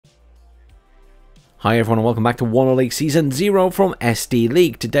Hi everyone and welcome back to WARNO League Season Zero from SD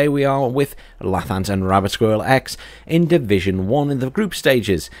League. Today we are with Lathans and RaabidSquirrelX in Division 1 in the group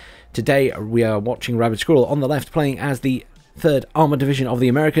stages. Today we are watching Rabid Squirrel on the left playing as the 3rd Armored Division of the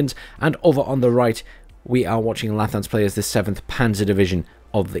Americans, and over on the right we are watching Lathans play as the 7th Panzer Division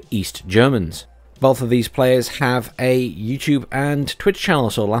of the East Germans. Both of these players have a YouTube and Twitch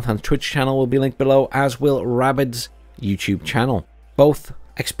channel, so Lathans' Twitch channel will be linked below, as will Rabid's YouTube channel. Both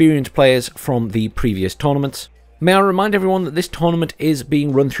experienced players from the previous tournaments. May I remind everyone that this tournament is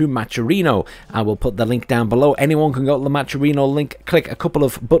being run through Matcherino. I will put the link down below. Anyone can go to the Matcherino link, click a couple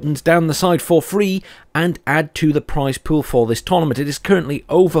of buttons down the side for free, and add to the prize pool for this tournament. It is currently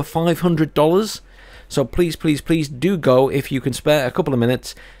over $500, so please, please, please do go if you can spare a couple of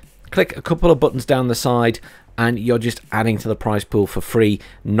minutes. Click a couple of buttons down the side, and you're just adding to the prize pool for free,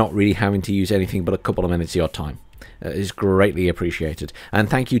 not really having to use anything but a couple of minutes of your time. It is greatly appreciated, and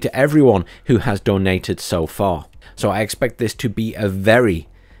thank you to everyone who has donated so far. So I expect this to be a very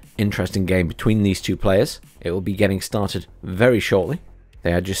interesting game between these two players. It will be getting started very shortly.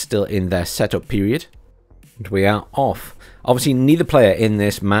 They are just still in their setup period, and we are off. Obviously neither player in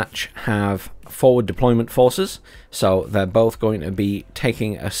this match have forward deployment forces, so they're both going to be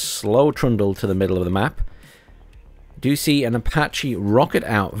taking a slow trundle to the middle of the map. Do see an Apache rocket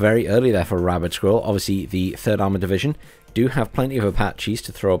out very early there for Rabid Squirrel. Obviously the 3rd Armored Division do have plenty of Apaches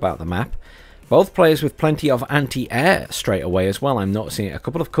to throw about the map. Both players with plenty of anti-air straight away as well. I'm noticing a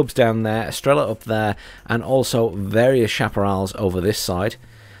couple of Cubs down there, Estrella up there, and also various Chaparrals over this side.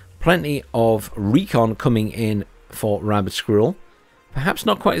 Plenty of recon coming in for Rabid Squirrel. Perhaps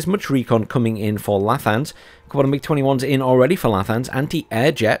not quite as much recon coming in for Lathans. A couple of MiG-21s in already for Lathans.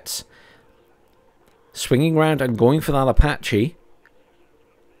 Anti-air jets. Swinging round and going for that Apache.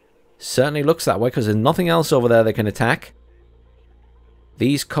 Certainly looks that way because there's nothing else over there they can attack.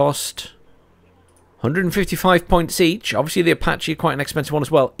 These cost 155 points each. Obviously the Apache, quite an expensive one as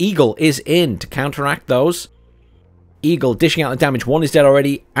well. Eagle is in to counteract those. Eagle dishing out the damage. One is dead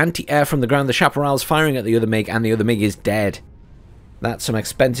already. Anti-air from the ground. The Chaparral's firing at the other MiG, and the other MiG is dead. That's some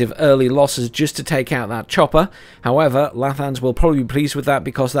expensive early losses just to take out that chopper. However, Lathans will probably be pleased with that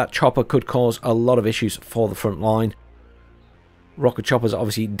because that chopper could cause a lot of issues for the front line. Rocket choppers are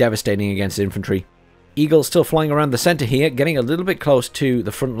obviously devastating against infantry. Eagle still flying around the center here, getting a little bit close to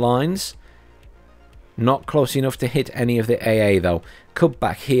the front lines. Not close enough to hit any of the AA though. Cub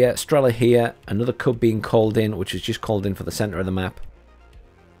back here, Estrella here, another Cub being called in, which is just called in for the center of the map.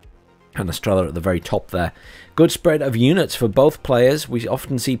 And Estrella at the very top there. Good spread of units for both players. We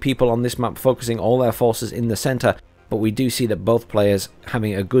often see people on this map focusing all their forces in the center, but we do see that both players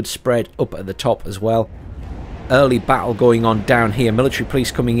having a good spread up at the top as well. Early battle going on down here. Military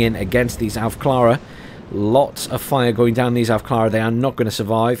police coming in against these Avklara. Lots of fire going down these Avklara. They are not going to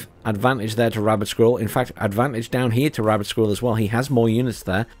survive. Advantage there to Rabid Squirrel. In fact, advantage down here to Rabid Squirrel as well. He has more units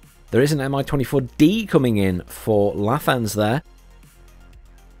there. There is an Mi-24D coming in for Lathans there.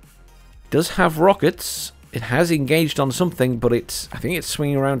 Does have rockets. It has engaged on something, but I think it's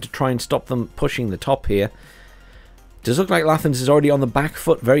swinging around to try and stop them pushing the top here. Does look like Lathans is already on the back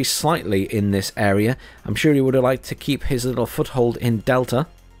foot very slightly in this area. I'm sure he would have liked to keep his little foothold in Delta.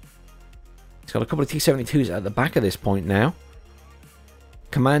 He's got a couple of T-72s at the back of this point now.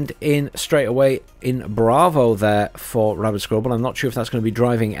 Command in straight away in Bravo there for Rabid Squirrel, but I'm not sure if that's going to be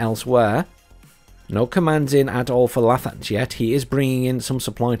driving elsewhere. No commands in at all for Lathans yet. He is bringing in some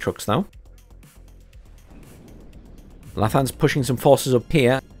supply trucks though. Lathans pushing some forces up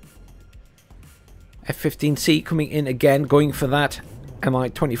here. F-15C coming in again, going for that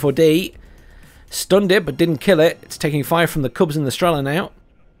Mi-24D. Stunned it, but didn't kill it. It's taking fire from the Cubs and the Estrella now.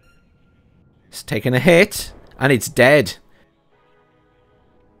 It's taken a hit, and it's dead.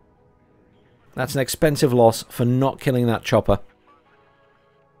 That's an expensive loss for not killing that chopper.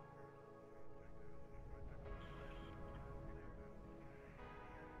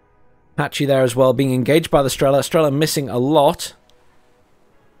 Apache there as well, being engaged by the Estrella. Estrella missing a lot.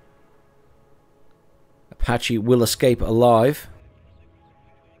 Apache will escape alive.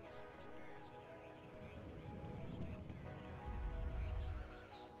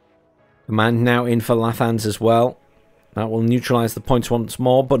 Command now in for Lathans as well. That will neutralize the points once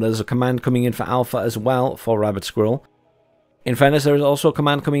more, but there's a command coming in for Alpha as well for Rabid Squirrel. In fairness, there is also a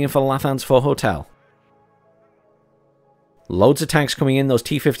command coming in for Lathans for Hotel. Loads of tanks coming in. Those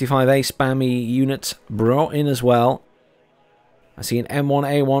T55A spammy units brought in as well. I see an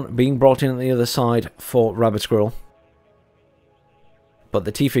M1A1 being brought in on the other side for Rabid Squirrel. But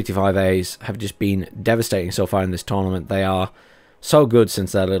the T55As have just been devastating so far in this tournament. They are so good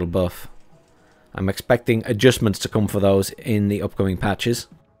since their little buff. I'm expecting adjustments to come for those in the upcoming patches.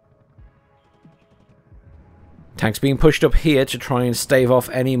 Tanks being pushed up here to try and stave off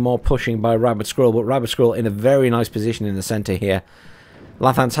any more pushing by Rabid Squirrel, but Rabid Squirrel in a very nice position in the centre here.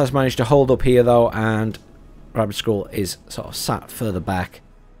 Lathans has managed to hold up here though, and Rabid Squirrel is sort of sat further back.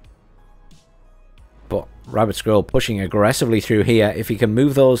 But Rabid Squirrel pushing aggressively through here. If he can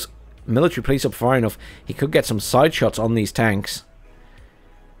move those military police up far enough, he could get some side shots on these tanks.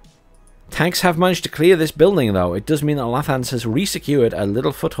 Tanks have managed to clear this building though. It does mean that Lathans has resecured a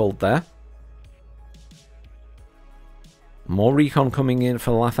little foothold there. More recon coming in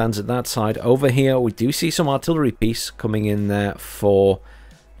for Lathans at that side. Over here we do see some artillery piece coming in there for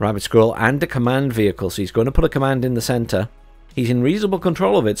Rabid Squirrel and a command vehicle. So he's going to put a command in the centre. He's in reasonable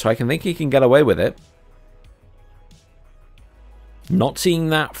control of it, so I can think he can get away with it. Not seeing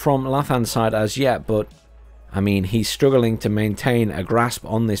that from Lathans' side as yet, but I mean, he's struggling to maintain a grasp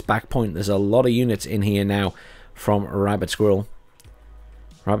on this back point. There's a lot of units in here now from Rabid Squirrel.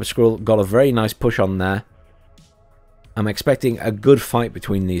 Rabid Squirrel got a very nice push on there. I'm expecting a good fight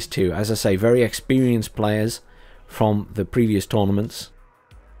between these two. As I say, very experienced players from the previous tournaments.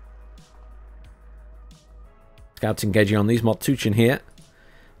 Scouts engaging on these Motsuchin here.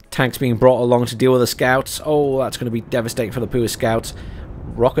 Tanks being brought along to deal with the scouts. Oh, that's going to be devastating for the poor scouts.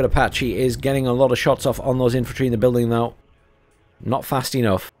 Rocket Apache is getting a lot of shots off on those infantry in the building though. Not fast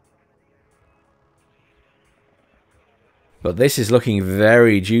enough. But this is looking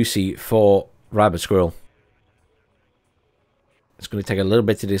very juicy for Rabid Squirrel. It's going to take a little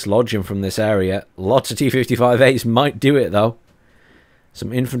bit to dislodge him from this area. Lots of T55s might do it though.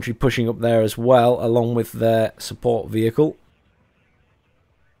 Some infantry pushing up there as well, along with their support vehicle.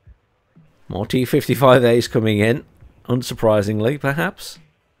 More T55As coming in, unsurprisingly, perhaps.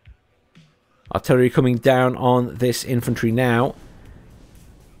 Artillery coming down on this infantry now.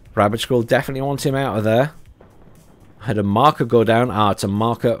 Rabid Squirrel definitely wants him out of there. Had a marker go down. It's a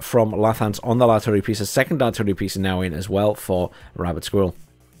marker from Lathans on the artillery piece. A second artillery piece is now in as well for Rabid Squirrel.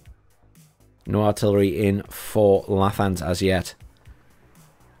 No artillery in for Lathans as yet.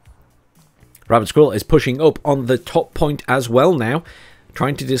 Rabid Squirrel is pushing up on the top point as well now,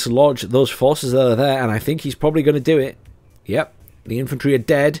 trying to dislodge those forces that are there, and I think he's probably going to do it. Yep, the infantry are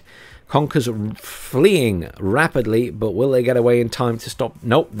dead. Conker's fleeing rapidly, but will they get away in time to stop?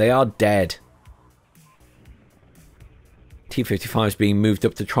 Nope, they are dead. T55s being moved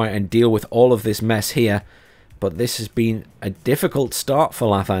up to try and deal with all of this mess here, but this has been a difficult start for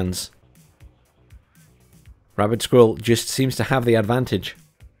Lathans. Rabid Squirrel just seems to have the advantage.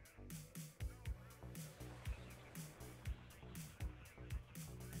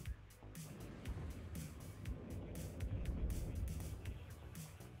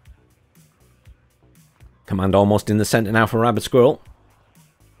 Command almost in the centre now for Rabid Squirrel.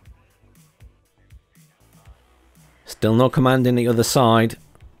 Still no command in the other side.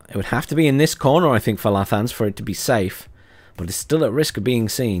 It would have to be in this corner, I think, for Lathans for it to be safe. But it's still at risk of being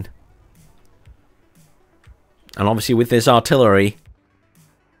seen. And obviously with this artillery,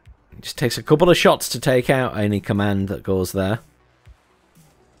 it just takes a couple of shots to take out any command that goes there.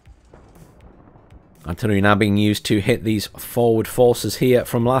 Artillery now being used to hit these forward forces here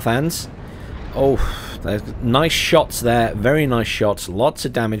from Lathans. Oh, there's nice shots there. Very nice shots. Lots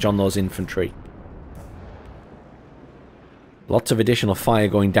of damage on those infantry. Lots of additional fire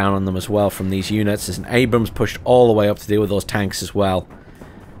going down on them as well from these units. There's an Abrams pushed all the way up to deal with those tanks as well.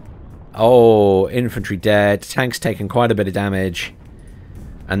 Oh, infantry dead. Tanks taking quite a bit of damage.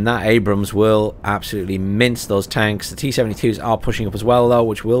 And that Abrams will absolutely mince those tanks. The T-72s are pushing up as well though,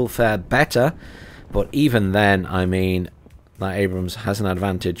 which will fare better. But even then, I mean, that Abrams has an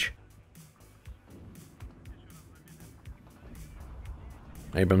advantage.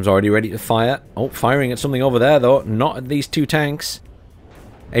 Abrams already ready to fire. Oh, firing at something over there, though. Not at these two tanks.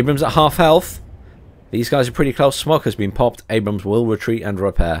 Abrams at half health. These guys are pretty close. Smoke has been popped. Abrams will retreat and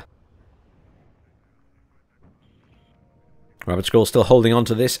repair. Rabid Squirrel still holding on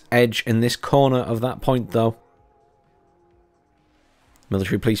to this edge in this corner of that point, though.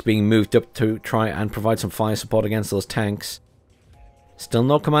 Military police being moved up to try and provide some fire support against those tanks. Still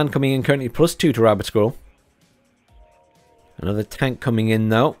no command coming in currently. +2 to Rabid Squirrel. Another tank coming in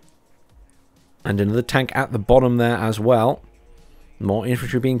though. And another tank at the bottom there as well. More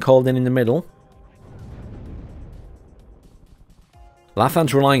infantry being called in the middle.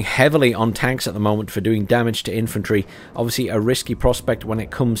 Lathans relying heavily on tanks at the moment for doing damage to infantry. Obviously a risky prospect when it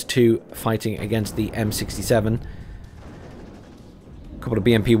comes to fighting against the M67. A couple of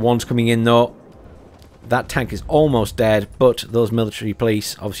BMP-1s coming in though. That tank is almost dead, but those military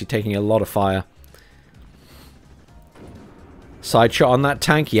police obviously taking a lot of fire. Side shot on that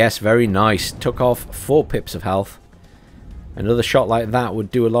tank. Yes, very nice. Took off 4 pips of health. Another shot like that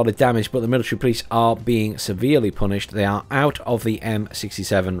would do a lot of damage, but the military police are being severely punished. They are out of the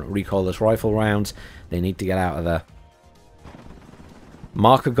M67 recoilless rifle rounds. They need to get out of there.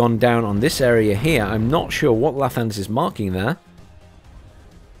 Marker gone down on this area here. I'm not sure what Lathans is marking there.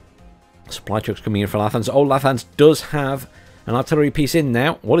 Supply trucks coming in for Lathans. Oh, Lathans does have an artillery piece in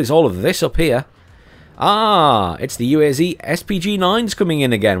now. What is all of this up here? Ah, it's the UAZ SPG-9s coming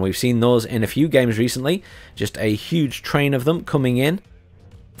in again. We've seen those in a few games recently. Just a huge train of them coming in.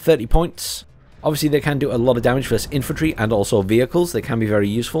 30 points. Obviously, they can do a lot of damage for us infantry and also vehicles. They can be very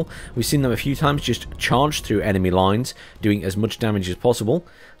useful. We've seen them a few times just charge through enemy lines, doing as much damage as possible.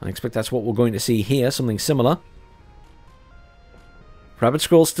 I expect that's what we're going to see here, something similar.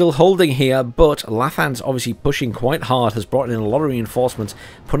 RaabidSquirrel still holding here, but Lathans obviously pushing quite hard, has brought in a lot of reinforcements,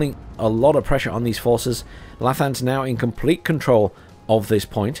 putting a lot of pressure on these forces. Lathans now in complete control of this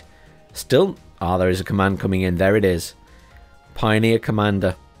point. Still, there is a command coming in. There it is. Pioneer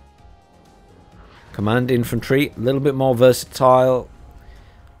Commander. Command infantry, a little bit more versatile.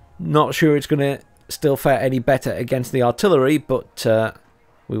 Not sure it's going to still fare any better against the artillery, but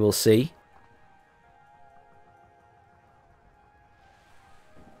we will see.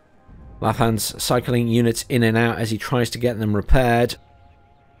 Lathans cycling units in and out as he tries to get them repaired.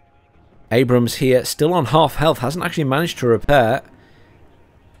 Abrams here, still on half health, hasn't actually managed to repair.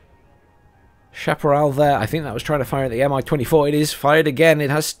 Chaparral there, I think that was trying to fire at the Mi-24. It is fired again, it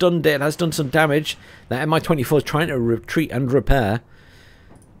has stunned it, has done some damage. That Mi-24 is trying to retreat and repair.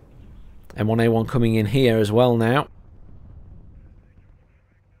 M1A1 coming in here as well now.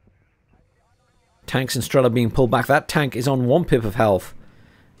 Tanks and Strela being pulled back. That tank is on 1 pip of health.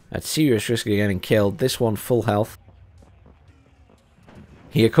 At serious risk of getting killed. This one full health.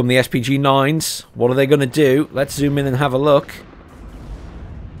 Here come the SPG-9s. What are they going to do? Let's zoom in and have a look.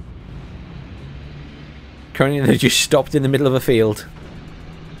 Currently they're just stopped in the middle of a field.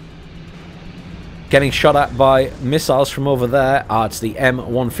 Getting shot at by missiles from over there. It's the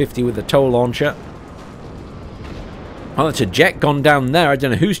M150 with the tow launcher. Oh, it's a jet gone down there. I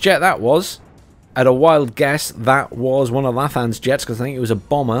don't know whose jet that was. At a wild guess, that was one of Lathan's jets, because I think it was a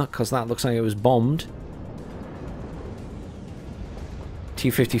bomber, because that looks like it was bombed.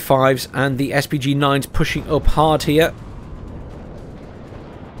 T55s and the SPG-9s pushing up hard here.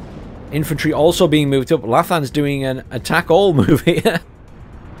 Infantry also being moved up. Lathan's doing an attack all move here.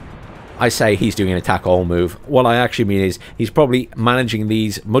 I say he's doing an attack all move. What I actually mean is he's probably managing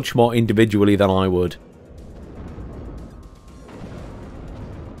these much more individually than I would.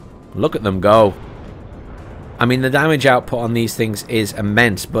 Look at them go. I mean, the damage output on these things is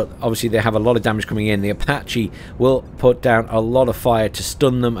immense, but obviously they have a lot of damage coming in. The Apache will put down a lot of fire to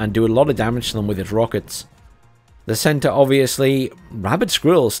stun them and do a lot of damage to them with its rockets. The center, obviously,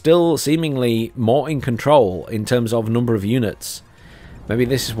 RaabidSquirrel still seemingly more in control in terms of number of units. Maybe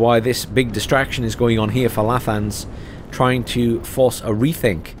this is why this big distraction is going on here for Lathans, trying to force a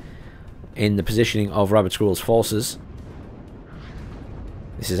rethink in the positioning of RaabidSquirrel's forces.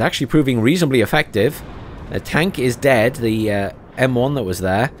 This is actually proving reasonably effective. The tank is dead, the M1 that was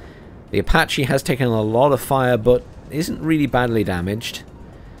there. The Apache has taken a lot of fire, but isn't really badly damaged.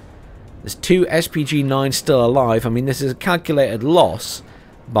 There's 2 SPG-9s still alive. I mean, this is a calculated loss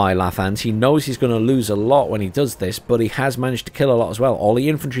by Lathans. He knows he's going to lose a lot when he does this, but he has managed to kill a lot as well. All the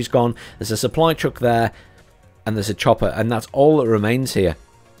infantry's gone. There's a supply truck there, and there's a chopper, and that's all that remains here.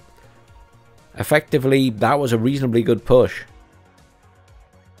 Effectively, that was a reasonably good push.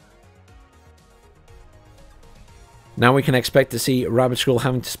 Now we can expect to see RaabidSquirrel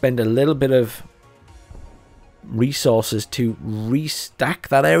having to spend a little bit of resources to restack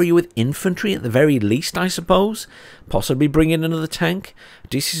that area with infantry at the very least, I suppose. Possibly bring in another tank. I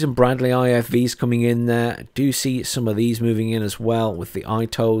do see some Bradley IFVs coming in there. I do see some of these moving in as well with the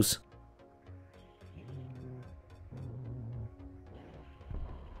ITOs.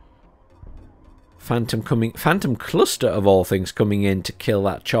 Phantom Cluster of all things coming in to kill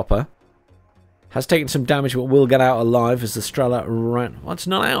that chopper. Has taken some damage, but will get out alive as the Strela ran. Well, it's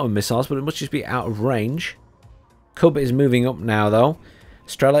not out of missiles, but it must just be out of range. Cub is moving up now, though.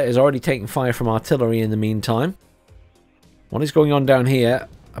 Strela is already taking fire from artillery in the meantime. What is going on down here?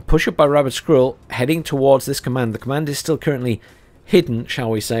 A push up by RaabidSquirrel heading towards this command. The command is still currently hidden,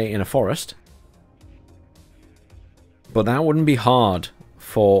 shall we say, in a forest. But that wouldn't be hard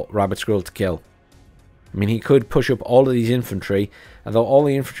for RaabidSquirrel to kill. I mean, he could push up all of these infantry, although all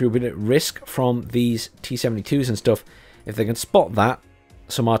the infantry will be at risk from these T-72s and stuff. If they can spot that,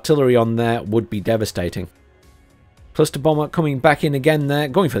 some artillery on there would be devastating. Cluster bomber coming back in again there,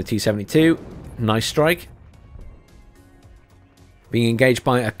 going for the T-72. Nice strike. Being engaged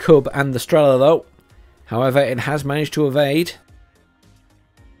by a Cub and the Strela, though. However, it has managed to evade.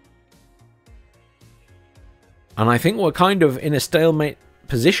 And I think we're kind of in a stalemate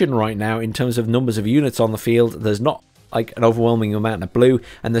position right now in terms of numbers of units on the field. There's not like an overwhelming amount of blue,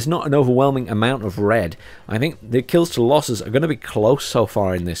 and there's not an overwhelming amount of red. I think the kills to losses are going to be close so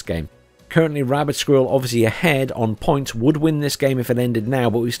far in this game. Currently, Rabid Squirrel obviously ahead on points, would win this game if it ended now,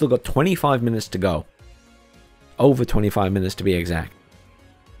 but we've still got 25 minutes to go. Over 25 minutes to be exact.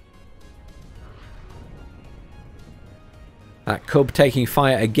 That Cub taking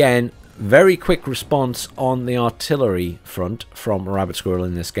fire again. Very quick response on the artillery front from Rabid Squirrel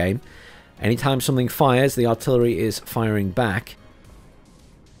in this game. Anytime something fires, the artillery is firing back.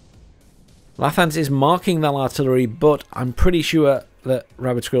 Lathans is marking that artillery, but I'm pretty sure that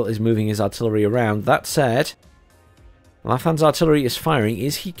Rabid Squirrel is moving his artillery around. That said, Lathans' artillery is firing.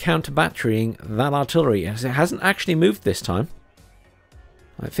 Is he counter-batterying that artillery? As it hasn't actually moved this time.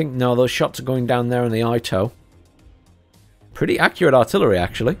 I think, no, those shots are going down there in the ITO. Pretty accurate artillery,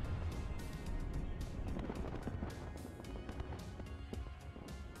 actually.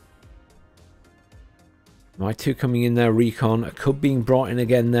 My two coming in there, recon. A Cub being brought in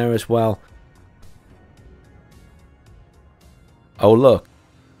again there as well. Oh, look.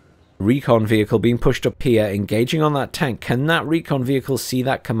 Recon vehicle being pushed up here, engaging on that tank. Can that recon vehicle see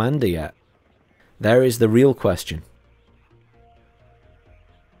that commander yet? There is the real question.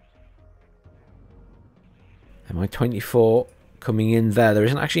 Mi-24 coming in there. There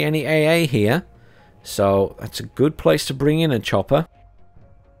isn't actually any AA here, so that's a good place to bring in a chopper.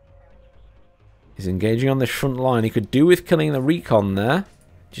 He's engaging on this front line. He could do with killing the recon there,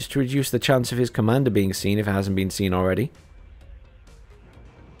 just to reduce the chance of his commander being seen if it hasn't been seen already.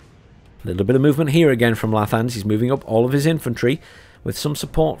 A little bit of movement here again from Lathans. He's moving up all of his infantry with some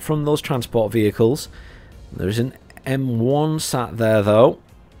support from those transport vehicles. There's an M1 sat there though,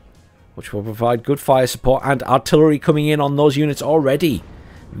 which will provide good fire support, and artillery coming in on those units already.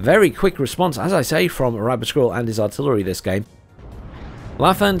 Very quick response, as I say, from Rabid Squirrel and his artillery this game.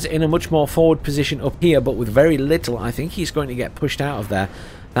 Lathans in a much more forward position up here, but with very little. I think he's going to get pushed out of there.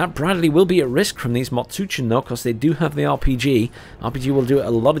 That Bradley will be at risk from these Motsuchin though, because they do have the RPG. RPG will do a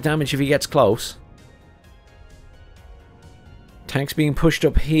lot of damage if he gets close. Tanks being pushed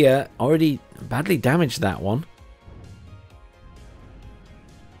up here. Already badly damaged, that one.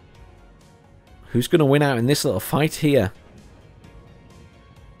 Who's going to win out in this little fight here?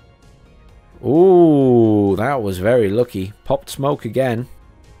 Ooh, that was very lucky. Popped smoke again.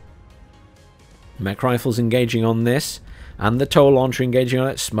 Mech rifles engaging on this. And the tow launcher engaging on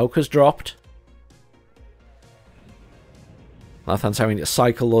it. Smoke has dropped. Lathans having to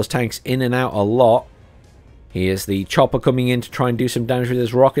cycle those tanks in and out a lot. Here's the chopper coming in to try and do some damage with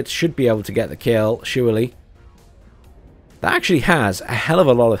his rockets. Should be able to get the kill, surely. That actually has a hell of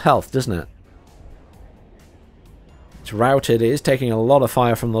a lot of health, doesn't it? It's routed. It is taking a lot of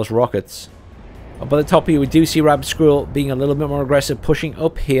fire from those rockets. Up at the top here, we do see Rabid Squirrel being a little bit more aggressive, pushing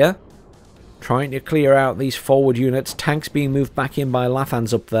up here. Trying to clear out these forward units. Tanks being moved back in by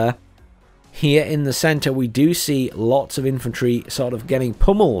Lathans up there. Here in the center, we do see lots of infantry sort of getting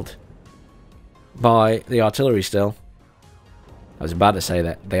pummeled by the artillery still. I was about to say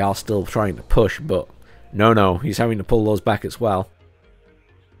that they are still trying to push, but no, he's having to pull those back as well.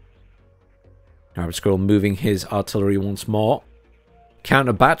 Rabid Squirrel moving his artillery once more.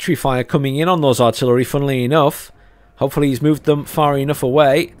 Counter battery fire coming in on those artillery, funnily enough. Hopefully he's moved them far enough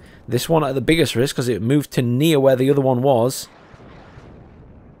away. This one at the biggest risk because it moved to near where the other one was.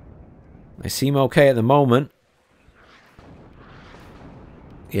 They seem okay at the moment.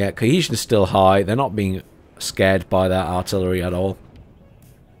 Yeah, cohesion's still high. They're not being scared by that artillery at all.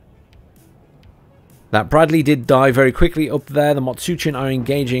 That Bradley did die very quickly up there. The Motsuchin are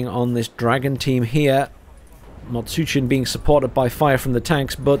engaging on this dragon team here. Motsuchin being supported by fire from the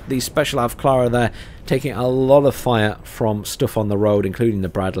tanks, but the Special Av Clara there taking a lot of fire from stuff on the road, including the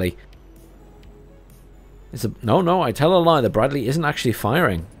Bradley. No, I tell a lie. The Bradley isn't actually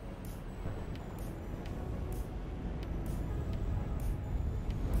firing.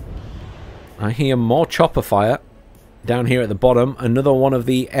 I hear more chopper fire down here at the bottom. Another one of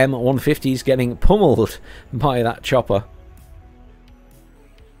the M150s getting pummeled by that chopper.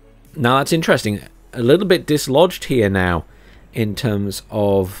 Now that's interesting. A little bit dislodged here now in terms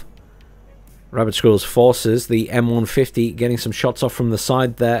of Rabid Squirrel's forces. The M150 getting some shots off from the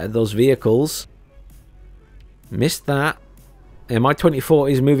side there at those vehicles. Missed that.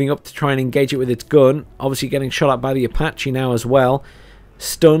 Mi-24 is moving up to try and engage it with its gun. Obviously getting shot at by the Apache now as well.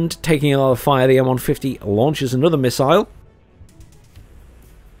 Stunned, taking a lot of fire. The M150 launches another missile.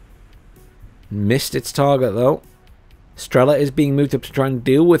 Missed its target though. Strela is being moved up to try and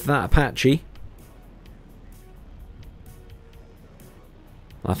deal with that Apache.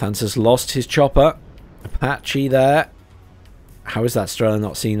 Lathans has lost his chopper. Apache there. How is that Strela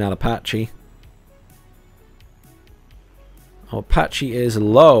not seeing that Apache? Oh, Apache is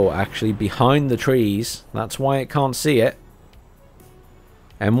low, actually, behind the trees. That's why it can't see it.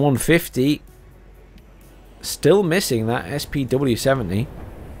 M150. Still missing that SPW-70.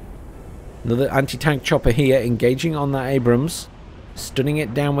 Another anti-tank chopper here, engaging on that Abrams. Stunning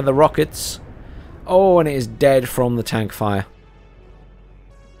it down with the rockets. Oh, and it is dead from the tank fire.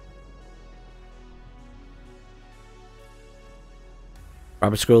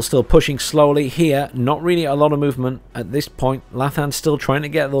 RaabidSquirrel still pushing slowly here. Not really a lot of movement at this point. Lathans still trying to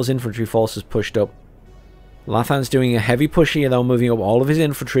get those infantry forces pushed up. Lathans doing a heavy push here though, moving up all of his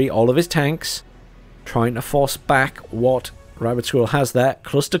infantry, all of his tanks. Trying to force back what RaabidSquirrel has there.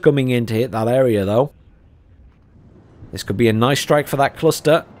 Cluster coming in to hit that area though. This could be a nice strike for that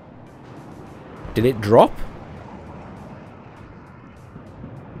cluster. Did it drop?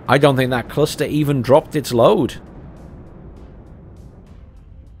 I don't think that cluster even dropped its load.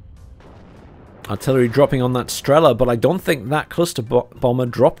 Artillery dropping on that Strela, but I don't think that cluster bomber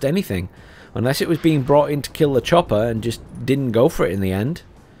dropped anything. Unless it was being brought in to kill the chopper and just didn't go for it in the end.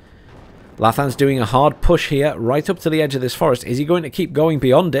 Lathans doing a hard push here, right up to the edge of this forest. Is he going to keep going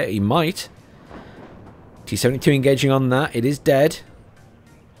beyond it? He might. T72 engaging on that. It is dead.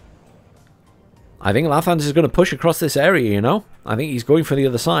 I think Lathans is going to push across this area, you know. I think he's going for the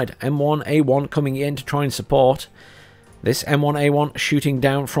other side. M1A1 coming in to try and support. This M1A1 shooting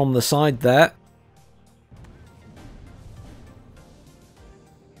down from the side there.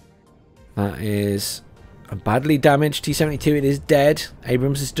 That is a badly damaged T72. It is dead.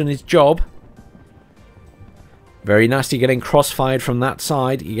 Abrams has done his job. Very nasty getting crossfired from that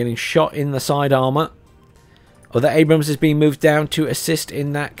side. You're getting shot in the side armor. Other Abrams is being moved down to assist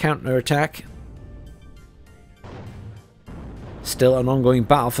in that counter-attack. Still an ongoing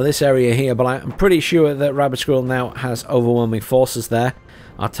battle for this area here, but I'm pretty sure that RaabidSquirrel now has overwhelming forces there.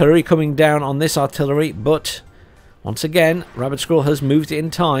 Artillery coming down on this artillery, but once again, RaabidSquirrel has moved in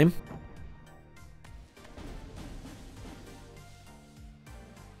time.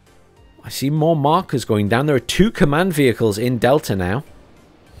 I see more markers going down. There are 2 command vehicles in Delta now.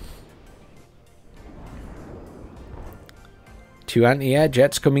 2 anti-air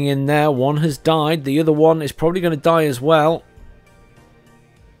jets coming in there. One has died. The other one is probably going to die as well.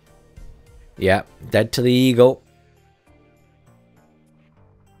 Yeah, dead to the Eagle.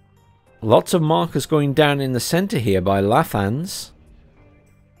 Lots of markers going down in the center here by Lathans.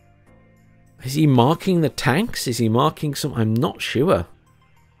 Is he marking the tanks? Is he marking some? I'm not sure.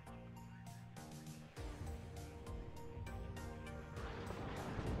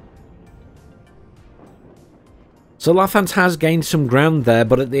 So Lathans has gained some ground there,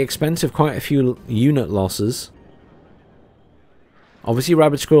 but at the expense of quite a few unit losses. Obviously,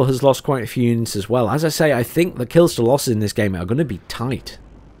 RaabidSquirrel has lost quite a few units as well. As I say, I think the kills to losses in this game are going to be tight.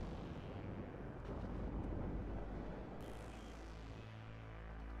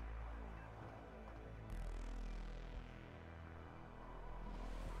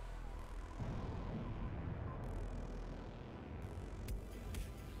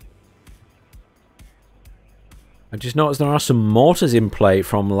 I just noticed there are some mortars in play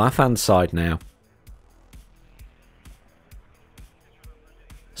from Lathan's side now.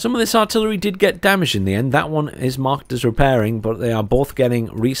 Some of this artillery did get damaged in the end. That one is marked as repairing, but they are both getting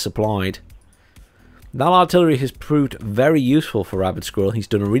resupplied. That artillery has proved very useful for RaabidSquirrel. He's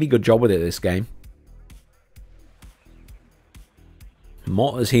done a really good job with it this game.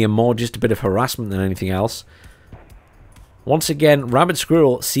 Mortars here more just a bit of harassment than anything else. Once again,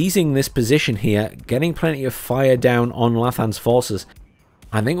 RaabidSquirrel seizing this position here, getting plenty of fire down on Lathan's forces.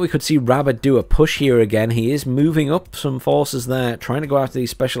 I think we could see Rabid do a push here again. He is moving up some forces there, trying to go after these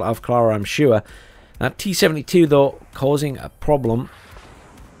special Avklara, I'm sure. That T-72, though, causing a problem.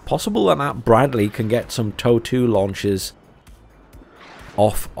 Possible that Bradley can get some TOW-2 launches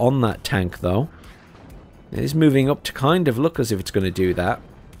off on that tank, though. It is moving up to kind of look as if it's going to do that.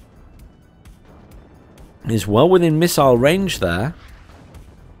 Is well within missile range there.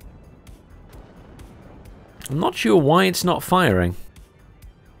 I'm not sure why it's not firing.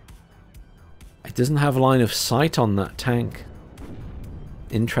 It doesn't have line of sight on that tank.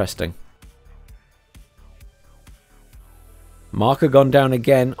 Interesting. Marker gone down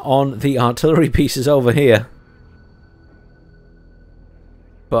again on the artillery pieces over here.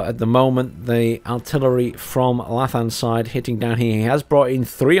 But at the moment, the artillery from Lathan's side hitting down here. He has brought in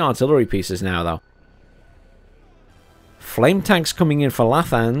 3 artillery pieces now, though. Flame tanks coming in for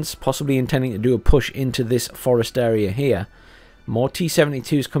Lathans, possibly intending to do a push into this forest area here. More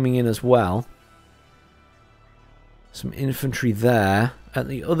T-72s coming in as well. Some infantry there. at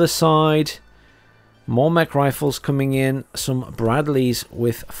the other side. More mech rifles coming in. Some Bradleys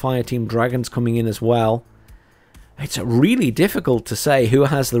with Fireteam Dragons coming in as well. It's really difficult to say who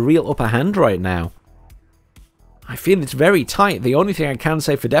has the real upper hand right now. I feel it's very tight. The only thing I can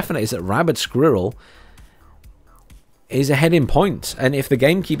say for definite is that Rabid Squirrel is ahead in points. And if the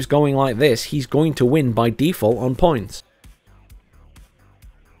game keeps going like this, he's going to win by default on points.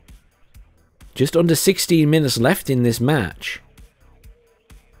 Just under 16 minutes left in this match.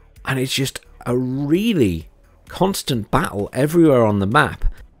 And it's just a really constant battle everywhere on the map.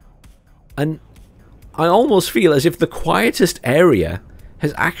 And I almost feel as if the quietest area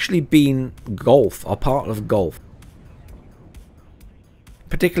has actually been golf, or part of golf.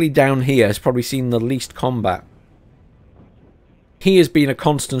 Particularly down here has probably seen the least combat. He has been a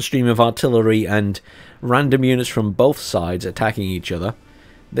constant stream of artillery and random units from both sides attacking each other.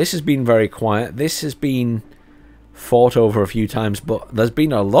 This has been very quiet. This has been fought over a few times, but there's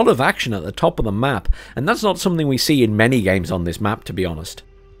been a lot of action at the top of the map, and that's not something we see in many games on this map, to be honest.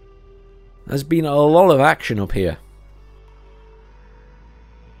 There's been a lot of action up here.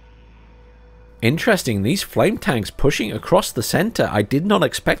 Interesting, these flame tanks pushing across the center. I did not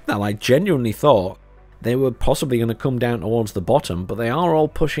expect that. I genuinely thought they were possibly going to come down towards the bottom, but they are all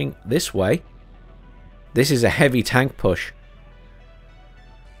pushing this way. This is a heavy tank push.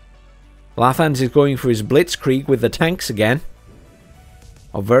 Lathans is going for his blitzkrieg with the tanks again.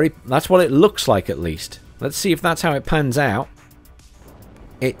 That's what it looks like, at least. Let's see if that's how it pans out.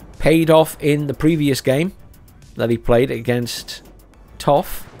 It paid off in the previous game that he played against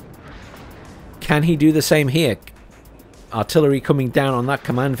Toff. Can he do the same here? Artillery coming down on that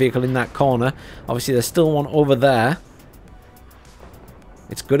command vehicle in that corner. Obviously, there's still one over there.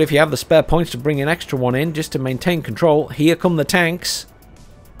 It's good if you have the spare points to bring an extra one in just to maintain control. Here come the tanks.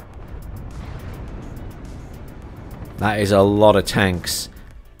 That is a lot of tanks.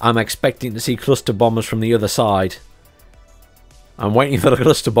 I'm expecting to see cluster bombers from the other side. I'm waiting for the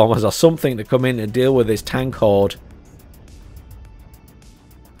cluster bombers or something to come in and deal with this tank horde.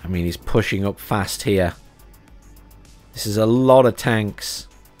 I mean, he's pushing up fast here. This is a lot of tanks.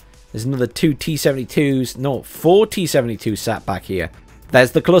 There's another 2 T-72s. No, 4 T-72s sat back here.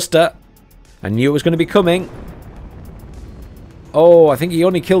 There's the cluster. I knew it was going to be coming. Oh, I think he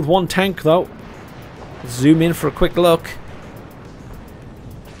only killed one tank, though. Zoom in for a quick look.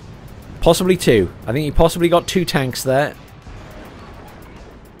 Possibly 2. I think he possibly got 2 tanks there.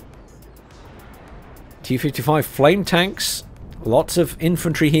 T55 flame tanks. Lots of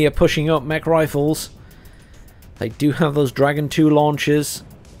infantry here pushing up mech rifles. They do have those Dragon 2 launchers.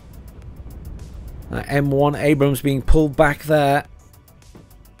 M1 Abrams being pulled back there.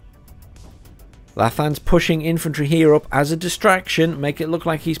 Lathans pushing infantry here up as a distraction. Make it look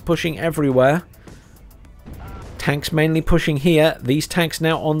like he's pushing everywhere. Tanks mainly pushing here. These tanks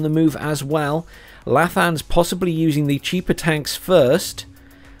now on the move as well. Lathans possibly using the cheaper tanks first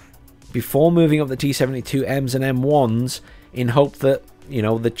before moving up the T-72Ms and M1s in hope that, you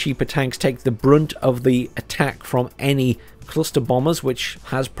know, the cheaper tanks take the brunt of the attack from any cluster bombers, which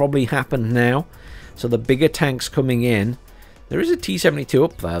has probably happened now. So the bigger tanks coming in. There is a T-72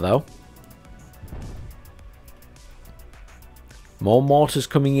 up there, though. More mortars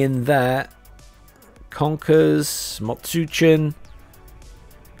coming in there. Conkers, Motsuchin.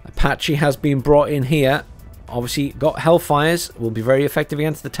 Apache has been brought in here. Obviously got Hellfires. Will be very effective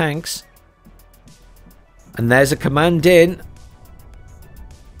against the tanks. And there's a command in.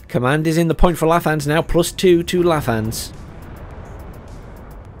 Command is in the point for Lathans now. +2 to Lathans.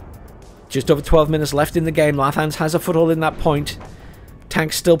 Just over 12 minutes left in the game. Lathans has a foothold in that point.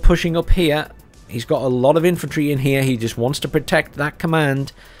 Tanks still pushing up here. He's got a lot of infantry in here. He just wants to protect that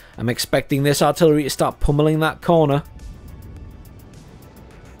command. I'm expecting this artillery to start pummeling that corner.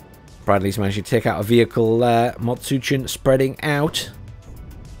 Bradley's managed to take out a vehicle there. Motsuchin spreading out.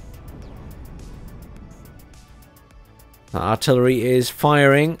 The artillery is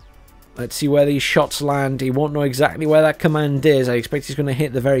firing. Let's see where these shots land. He won't know exactly where that command is. I expect he's going to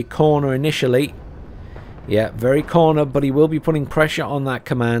hit the very corner initially. Yeah, very corner, but he will be putting pressure on that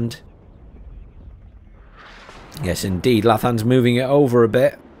command. Yes, indeed. Lathan's moving it over a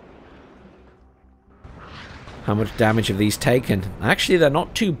bit. How much damage have these taken? Actually, they're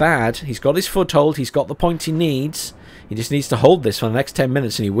not too bad. He's got his foothold. He's got the points he needs. He just needs to hold this for the next 10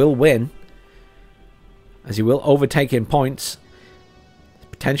 minutes and he will win. As he will overtake in points.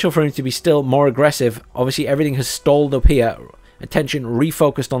 Potential for him to be still more aggressive. Obviously, everything has stalled up here. Attention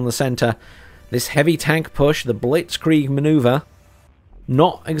refocused on the center. This heavy tank push, the blitzkrieg maneuver.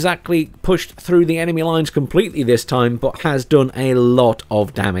 Not exactly pushed through the enemy lines completely this time, but has done a lot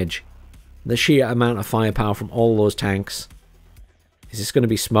of damage. The sheer amount of firepower from all those tanks. Is this going to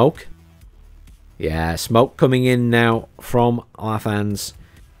be smoke? Yeah, smoke coming in now from Lathans.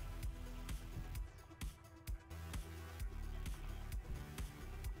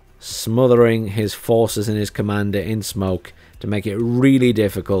 Smothering his forces and his commander in smoke to make it really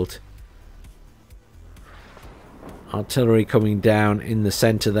difficult. Artillery coming down in the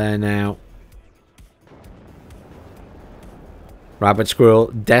center there now. Rabid Squirrel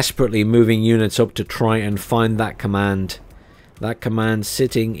desperately moving units up to try and find that command. That command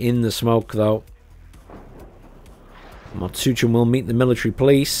sitting in the smoke though. Matsuchin will meet the military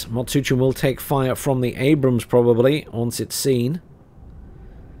police. Matsuchin will take fire from the Abrams probably once it's seen.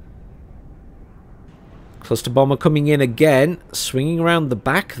 Cluster bomber coming in again, swinging around the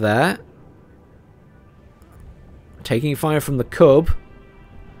back there. Taking fire from the Cub.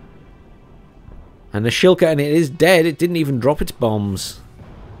 And the Shilka, and it is dead. It didn't even drop its bombs.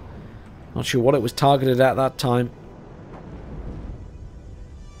 Not sure what it was targeted at that time.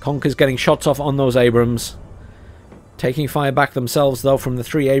 Conker's getting shots off on those Abrams. Taking fire back themselves, though, from the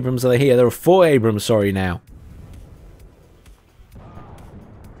 3 Abrams that are here. There are 4 Abrams, sorry, now.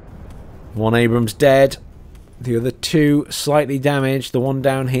 1 Abrams dead. The other 2 slightly damaged. The one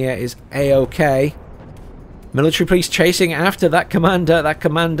down here is A-OK. Military police chasing after that commander. That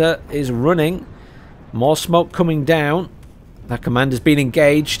commander is running. More smoke coming down. That commander's been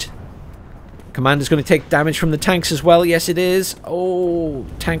engaged. Commander's going to take damage from the tanks as well. Yes, it is. Oh,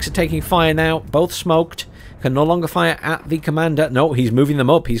 tanks are taking fire now. Both smoked. Can no longer fire at the commander. No, he's moving them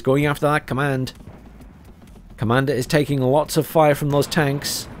up. He's going after that command. Commander is taking lots of fire from those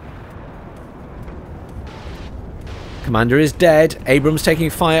tanks. Commander is dead. Abrams taking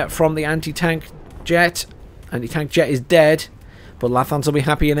fire from the anti-tank jet. Anti-tank jet is dead. But Lathans will be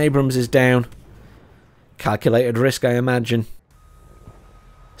happy and Abrams is down. Calculated risk, I imagine.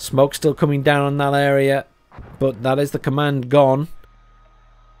 Smoke still coming down on that area. But that is the command gone.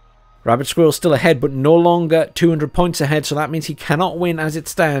 Rabid Squirrel still ahead, but no longer 200 points ahead. So that means he cannot win as it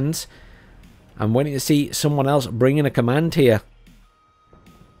stands. I'm waiting to see someone else bring in a command here.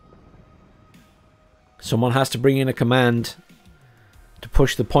 Someone has to bring in a command to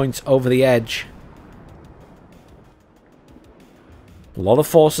push the points over the edge. A lot of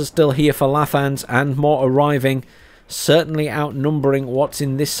forces still here for Lathans and more arriving. Certainly outnumbering what's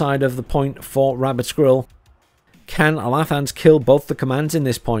in this side of the point for Rabid Squirrel. Can Lathans kill both the commands in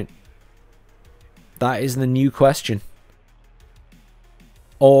this point? That is the new question.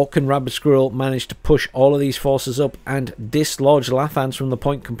 Or can Rabid Squirrel manage to push all of these forces up and dislodge Lathans from the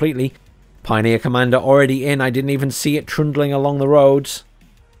point completely? Pioneer Commander already in. I didn't even see it trundling along the roads.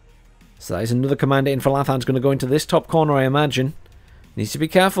 So that is another commander in for Lathans. Going to go into this top corner, I imagine. Needs to be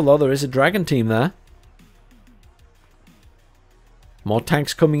careful though. There is a dragon team there. More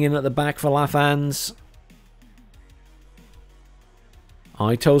tanks coming in at the back for Lathans.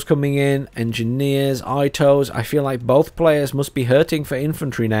 Itos coming in. Engineers, Itos. I feel like both players must be hurting for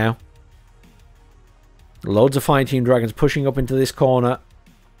infantry now. Loads of fire team dragons pushing up into this corner.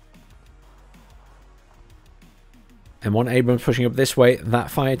 And 1 Abrams pushing up this way. That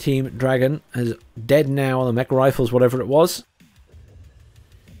fire team dragon is dead now on the mech rifles, whatever it was.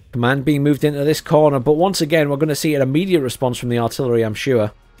 Command being moved into this corner. But once again, we're going to see an immediate response from the artillery, I'm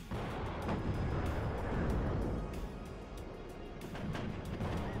sure.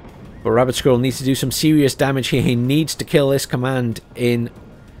 But Rabid Squirrel needs to do some serious damage here. He needs to kill this command in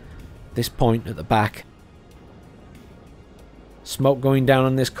this point at the back. Smoke going down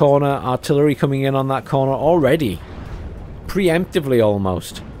on this corner. Artillery coming in on that corner already. Preemptively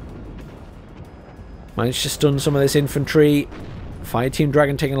almost. Managed to stun some of this infantry. Fire Team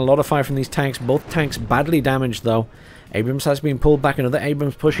Dragon taking a lot of fire from these tanks. Both tanks badly damaged though. Abrams has been pulled back. Another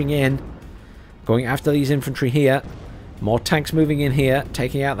Abrams pushing in. Going after these infantry here. More tanks moving in here.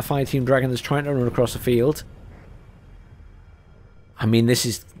 Taking out the Fire Team Dragon that's trying to run across the field. I mean, this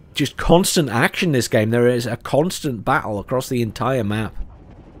is just constant action this game. There is a constant battle across the entire map.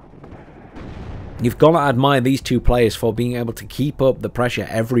 You've got to admire these two players for being able to keep up the pressure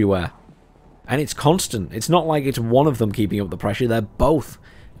everywhere. And it's constant. It's not like it's one of them keeping up the pressure. They're both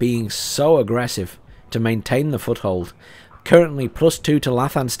being so aggressive to maintain the foothold. Currently +2 to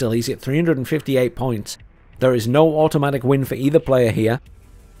Lathans still. He's at 358 points. There is no automatic win for either player here.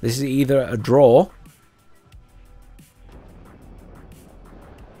 This is either a draw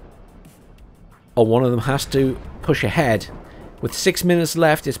or one of them has to push ahead. With 6 minutes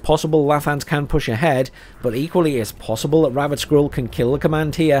left, it's possible Lathans can push ahead, but equally it's possible that Rabid Squirrel can kill the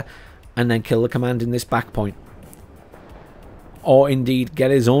command here and then kill the command in this back point. Or indeed get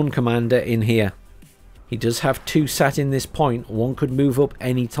his own commander in here. He does have 2 sat in this point. One could move up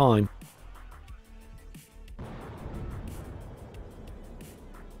any time.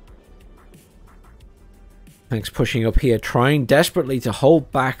 Thanks pushing up here, trying desperately to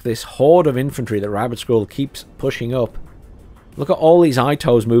hold back this horde of infantry that Rabid Squirrel keeps pushing up. Look at all these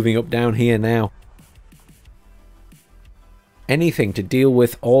Itos moving up down here now. Anything to deal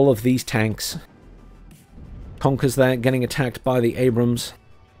with all of these tanks. Conker's there, getting attacked by the Abrams.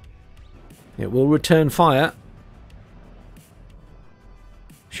 It will return fire.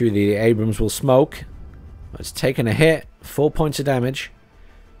 Surely the Abrams will smoke. It's taken a hit. 4 points of damage.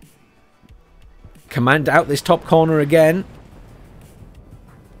 Command out this top corner again.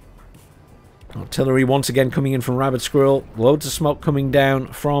 Artillery once again coming in from Rabid Squirrel. Loads of smoke coming down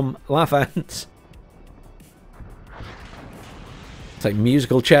from Lathans. It's like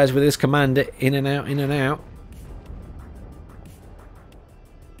musical chairs with his commander. In and out, in and out.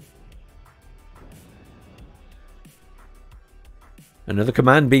 Another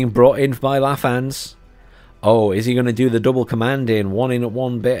command being brought in by Lathans. Oh, is he going to do the double command in? One in at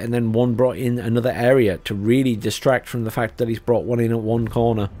one bit and then one brought in another area to really distract from the fact that he's brought one in at one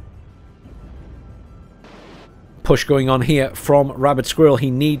corner. Push going on here from Rabid Squirrel. He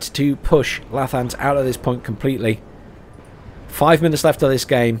needs to push Lathans out of this point completely. 5 minutes left of this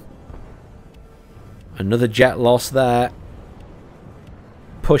game. Another jet loss there.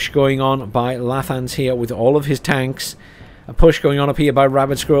 Push going on by Lathans here with all of his tanks. A push going on up here by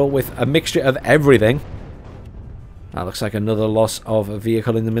Rabid Squirrel with a mixture of everything. That looks like another loss of a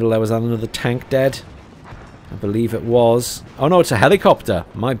vehicle in the middle there. Was that another tank dead? I believe it was. Oh no, it's a helicopter.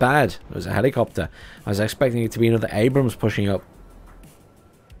 My bad. It was a helicopter. I was expecting it to be another Abrams pushing up.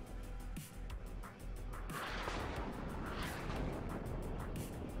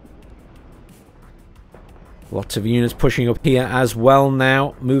 Lots of units pushing up here as well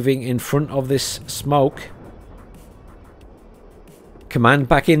now. Moving in front of this smoke. Command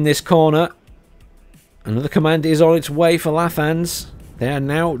back in this corner. Another command is on its way for Lathans. They are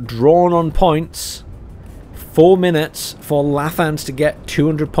now drawn on points. 4 minutes for Lathans to get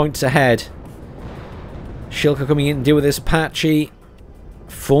 200 points ahead. Shilka coming in to deal with this Apache.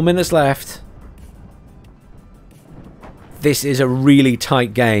 4 minutes left. This is a really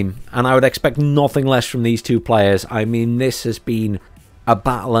tight game, and I would expect nothing less from these two players. I mean, this has been a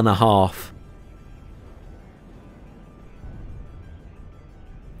battle and a half.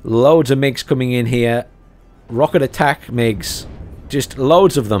 Loads of MiGs coming in here. Rocket attack MiGs. Just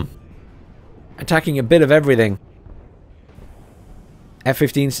loads of them. Attacking a bit of everything.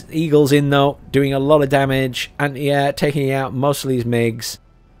 F-15 Eagles in though, doing a lot of damage. Anti-air taking out most of these MiGs.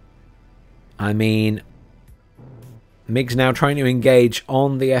 I mean, MiGs now trying to engage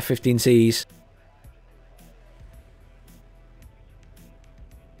on the F-15Cs.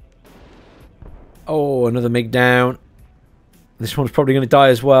 Oh, another MiG down. This one's probably going to die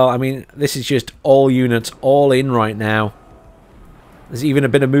as well. I mean, this is just all units all in right now. There's even a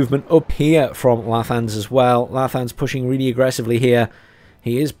bit of movement up here from Lathans as well. Lathans pushing really aggressively here.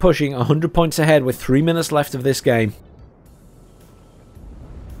 He is pushing 100 points ahead with 3 minutes left of this game.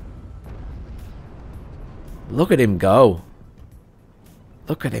 Look at him go.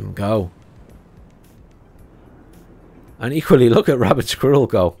 Look at him go. And equally, look at Rabid Squirrel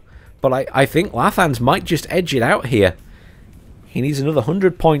go. But I think Lathans might just edge it out here. He needs another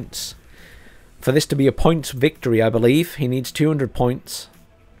 100 points for this to be a points victory, I believe. He needs 200 points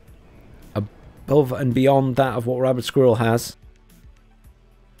above and beyond that of what Rabid Squirrel has.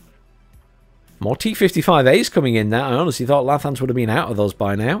 More T55s coming in now. I honestly thought Lathans would have been out of those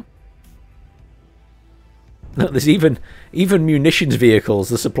by now. Look, there's even munitions vehicles,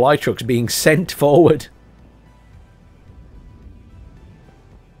 the supply trucks being sent forward.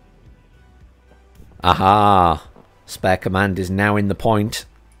 Aha! Spare command is now in the point.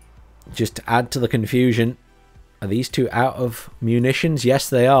 Just to add to the confusion. Are these two out of munitions? Yes,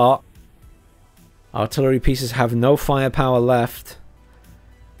 they are. Artillery pieces have no firepower left.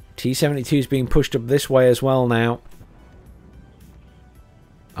 T-72 is being pushed up this way as well now.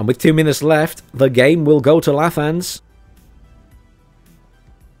 And with 2 minutes left, the game will go to Lathans.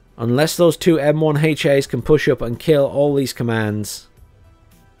 Unless those two M1HAs can push up and kill all these commands.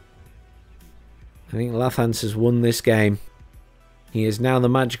 I think Lathans has won this game. He is now the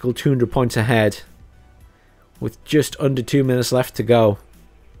magical 200 points ahead. With just under 2 minutes left to go.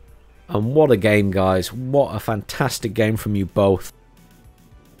 And what a game, guys. What a fantastic game from you both.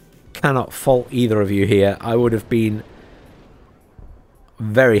 Cannot fault either of you here. I would have been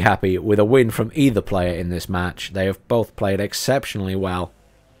very happy with a win from either player in this match. They have both played exceptionally well.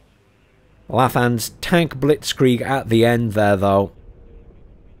 Lathans tank blitzkrieg at the end there, though.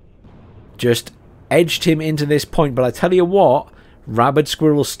 Just edged him into this point, but I tell you what, Rabid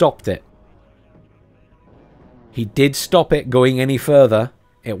Squirrel stopped it. He did stop it going any further.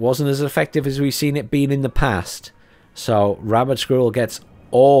 It wasn't as effective as we've seen it being in the past. So Rabid Squirrel gets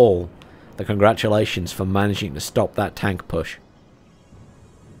all the congratulations for managing to stop that tank push.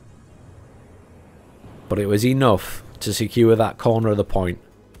 But it was enough to secure that corner of the point.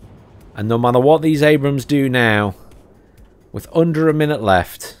 And no matter what these Abrams do now, with under a minute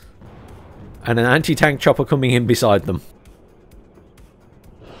left, and an anti-tank chopper coming in beside them,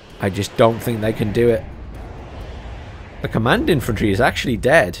 I just don't think they can do it. The command infantry is actually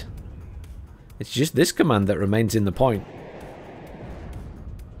dead. It's just this command that remains in the point.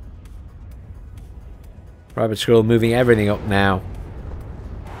 Rabid Squirrel moving everything up now.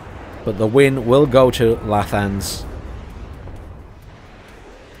 But the win will go to Lathans.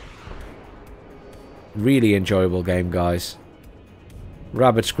 Really enjoyable game, guys.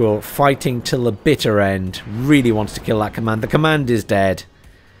 Rabid Squirrel fighting till the bitter end. Really wants to kill that command. The command is dead.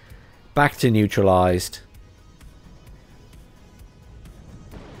 Back to neutralized.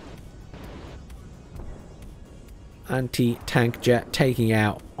 Anti-tank jet taking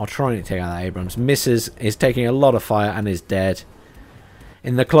out, or trying to take out that Abrams. Misses, is taking a lot of fire and is dead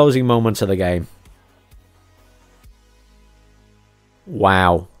in the closing moments of the game.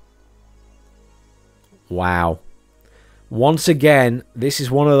 Wow. Wow. Once again, this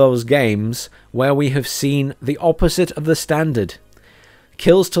is one of those games where we have seen the opposite of the standard.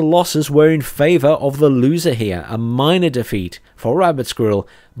 Kills to losses were in favour of the loser here. A minor defeat for Rabid Squirrel,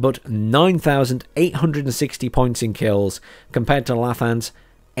 but 9,860 points in kills compared to Lathans'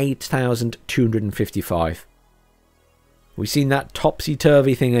 8,255. We've seen that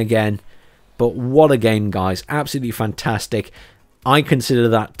topsy-turvy thing again, but what a game, guys. Absolutely fantastic. I consider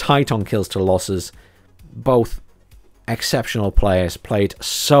that tight on kills to losses. Both exceptional players, played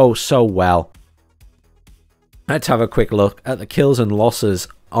so well. Let's have a quick look at the kills and losses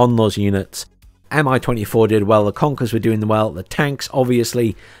on those units. MI-24 did well, the Conkers were doing well, the tanks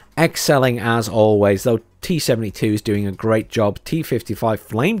obviously excelling as always, though T72 is doing a great job, T55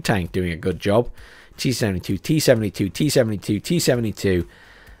 Flame Tank doing a good job, T72, T72, T72, T72,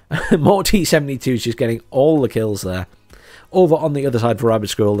 more T72s just getting all the kills there. Over on the other side for Rabid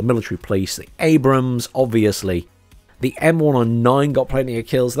Squirrel, the military police, the Abrams obviously. The M109 got plenty of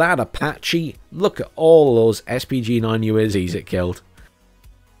kills. That Apache, look at all those SPG-9 UAZs it killed.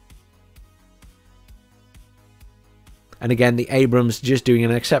 And again, the Abrams just doing an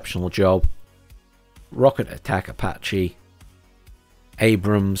exceptional job. Rocket Attack Apache.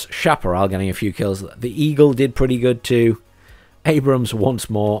 Abrams, Chaparral getting a few kills. The Eagle did pretty good too. Abrams once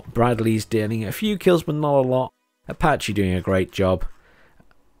more. Bradley's getting a few kills but not a lot. Apache doing a great job.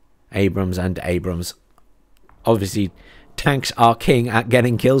 Abrams and Abrams. Obviously, tanks are king at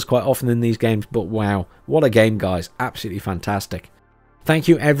getting kills quite often in these games, but wow, what a game, guys. Absolutely fantastic. Thank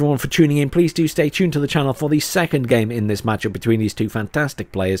you, everyone, for tuning in. Please do stay tuned to the channel for the second game in this matchup between these two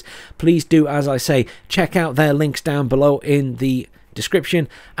fantastic players. Please do, as I say, check out their links down below in the description,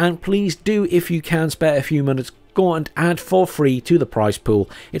 and please do, if you can spare a few minutes, go and add for free to the prize pool.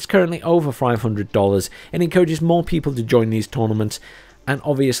 It's currently over $500. It encourages more people to join these tournaments, and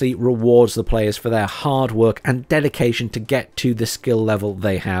obviously rewards the players for their hard work and dedication to get to the skill level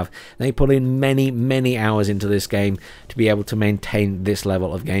they have. They put in many hours into this game to be able to maintain this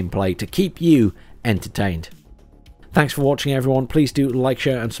level of gameplay to keep you entertained. Thanks for watching, everyone. Please do like,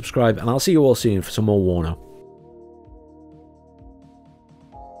 share and subscribe, and I'll see you all soon for some more WARNO.